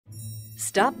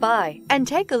Stop by and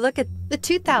take a look at the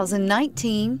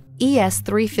 2019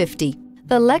 ES350.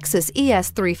 The Lexus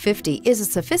ES350 is a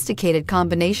sophisticated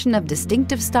combination of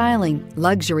distinctive styling,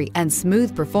 luxury, and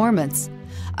smooth performance.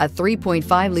 A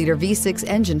 3.5-liter V6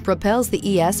 engine propels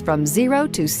the ES from 0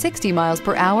 to 60 miles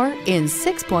per hour in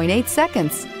 6.8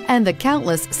 seconds. And the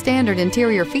countless standard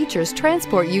interior features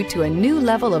transport you to a new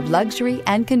level of luxury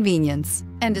and convenience,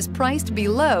 and is priced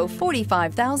below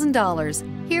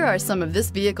 $45,000. Here are some of this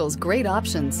vehicle's great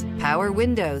options: power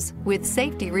windows with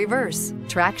safety reverse,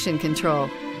 traction control,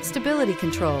 stability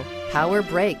control, power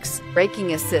brakes,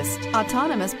 braking assist,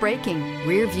 autonomous braking,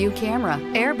 rear view camera,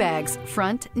 airbags,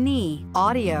 front knee,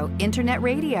 audio, internet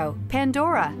radio,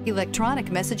 Pandora, electronic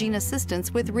messaging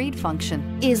assistance with read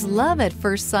function. Is love at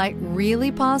first sight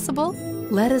really possible?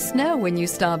 Let us know when you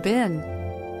stop in.